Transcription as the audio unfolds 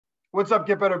What's up,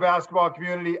 Get Better Basketball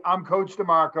community? I'm Coach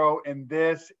DeMarco, and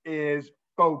this is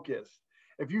Focus.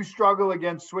 If you struggle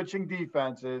against switching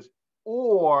defenses,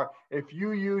 or if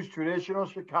you use traditional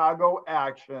Chicago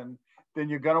action, then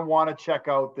you're going to want to check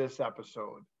out this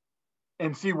episode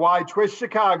and see why Twist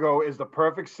Chicago is the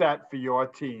perfect set for your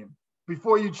team.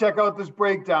 Before you check out this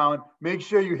breakdown, make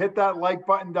sure you hit that like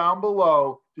button down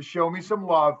below to show me some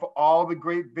love for all the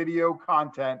great video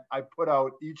content I put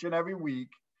out each and every week.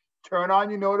 Turn on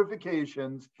your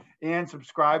notifications and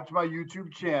subscribe to my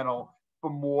YouTube channel for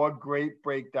more great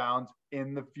breakdowns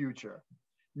in the future.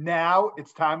 Now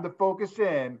it's time to focus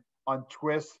in on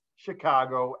Twist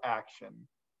Chicago action.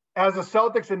 As the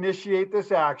Celtics initiate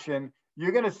this action,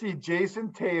 you're going to see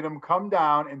Jason Tatum come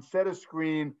down and set a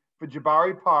screen for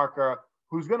Jabari Parker,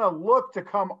 who's going to look to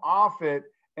come off it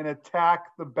and attack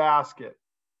the basket.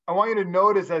 I want you to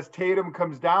notice as Tatum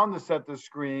comes down to set the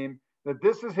screen that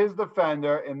this is his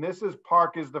defender and this is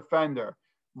Parker's defender.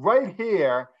 Right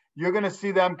here, you're going to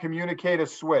see them communicate a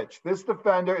switch. This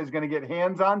defender is going to get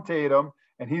hands on Tatum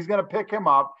and he's going to pick him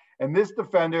up. And this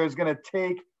defender is going to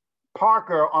take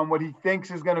Parker on what he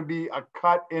thinks is going to be a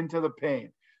cut into the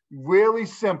paint. Really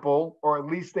simple, or at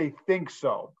least they think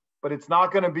so, but it's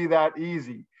not going to be that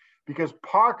easy because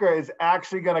Parker is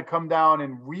actually going to come down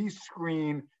and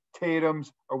re-screen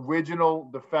Tatum's original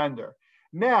defender.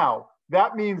 Now,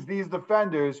 that means these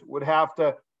defenders would have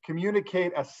to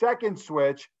communicate a second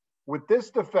switch with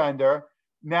this defender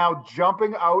now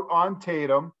jumping out on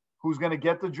Tatum, who's going to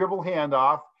get the dribble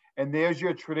handoff. And there's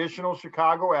your traditional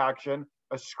Chicago action,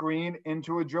 a screen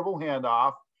into a dribble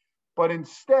handoff. But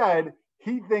instead,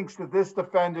 he thinks that this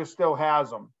defender still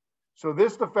has him. So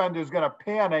this defender is going to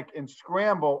panic and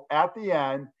scramble at the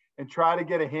end and try to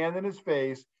get a hand in his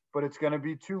face, but it's going to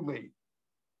be too late.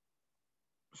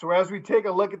 So as we take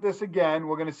a look at this again,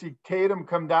 we're going to see Tatum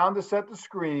come down to set the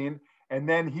screen, and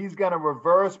then he's going to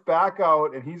reverse back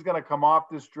out, and he's going to come off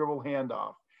this dribble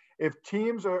handoff. If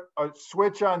teams are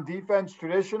switch on defense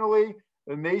traditionally,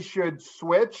 then they should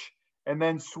switch and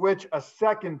then switch a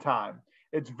second time.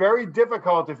 It's very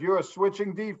difficult if you're a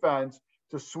switching defense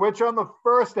to switch on the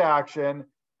first action,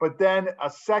 but then a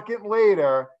second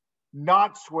later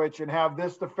not switch and have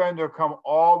this defender come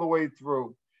all the way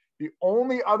through. The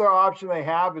only other option they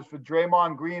have is for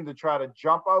Draymond Green to try to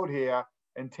jump out here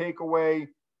and take away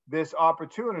this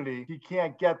opportunity. He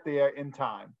can't get there in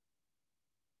time.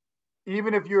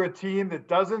 Even if you're a team that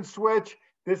doesn't switch,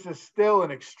 this is still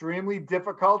an extremely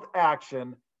difficult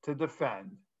action to defend.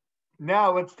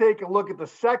 Now let's take a look at the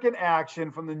second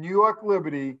action from the New York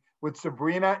Liberty with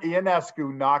Sabrina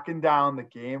Ionescu knocking down the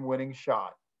game-winning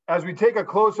shot. As we take a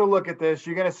closer look at this,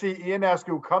 you're going to see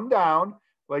Ionescu come down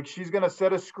like she's going to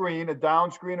set a screen, a down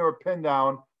screen or a pin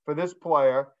down for this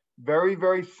player. Very,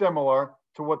 very similar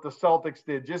to what the Celtics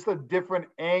did. Just a different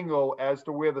angle as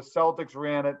to where the Celtics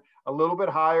ran it a little bit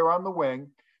higher on the wing.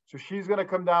 So she's going to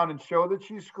come down and show that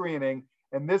she's screening.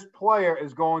 And this player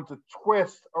is going to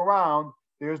twist around.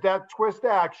 There's that twist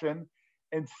action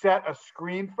and set a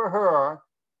screen for her.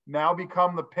 Now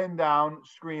become the pin down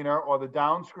screener or the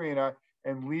down screener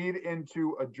and lead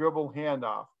into a dribble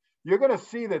handoff. You're going to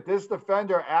see that this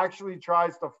defender actually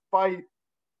tries to fight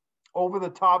over the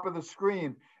top of the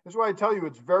screen. That's why I tell you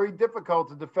it's very difficult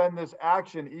to defend this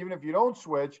action, even if you don't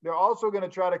switch. They're also going to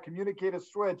try to communicate a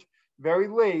switch very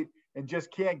late and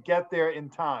just can't get there in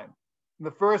time. In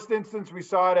the first instance, we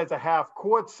saw it as a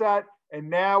half-court set, and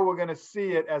now we're going to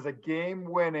see it as a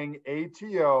game-winning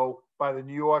ATO by the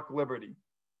New York Liberty.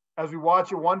 As we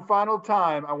watch it one final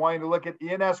time, I want you to look at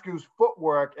Ionescu's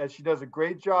footwork as she does a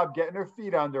great job getting her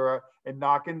feet under her and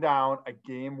knocking down a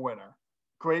game winner.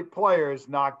 Great players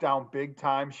knock down big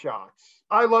time shots.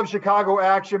 I love Chicago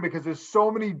action because there's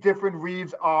so many different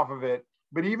reads off of it.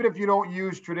 But even if you don't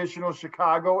use traditional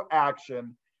Chicago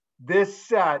action, this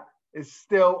set is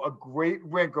still a great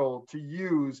wrinkle to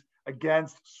use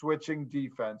against switching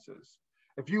defenses.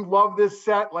 If you love this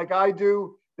set like I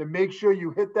do, then make sure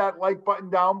you hit that like button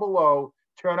down below,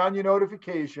 turn on your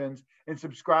notifications, and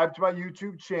subscribe to my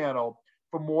YouTube channel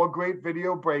for more great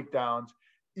video breakdowns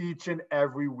each and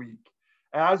every week.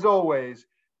 As always,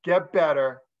 get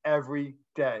better every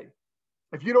day.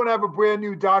 If you don't have a brand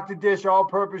new Dr. Dish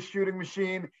all-purpose shooting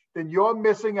machine, then you're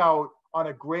missing out on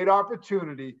a great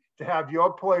opportunity to have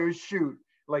your players shoot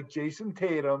like Jason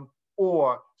Tatum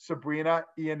or Sabrina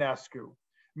Ionescu.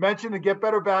 Mention the Get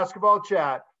Better Basketball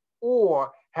chat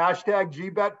or hashtag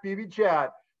GBetBBChat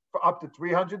for up to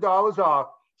 $300 off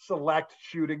select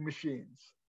shooting machines.